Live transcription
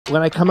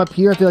when I come up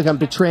here, I feel like I'm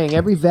betraying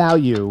every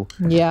value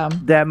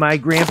that my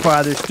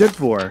grandfather stood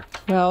for.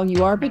 Well,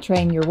 you are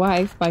betraying your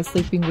wife by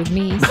sleeping with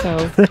me,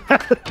 so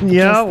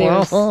yeah,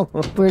 well,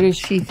 where does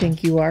she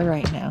think you are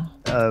right now?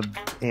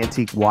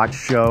 Antique watch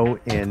show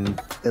in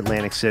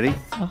Atlantic City.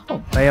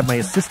 Oh. I have my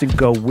assistant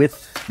go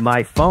with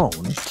my phone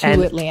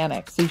to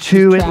Atlantic. So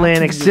to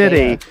Atlantic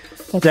City.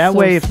 That's that so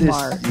way, if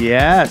smart. this,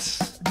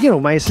 yes, you know,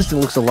 my assistant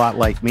looks a lot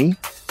like me.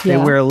 They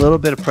wear a little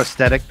bit of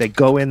prosthetic. They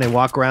go in, they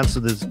walk around, so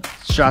there's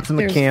shots on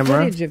the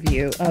camera. There's footage of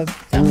you,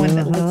 of someone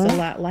that looks a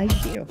lot like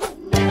you.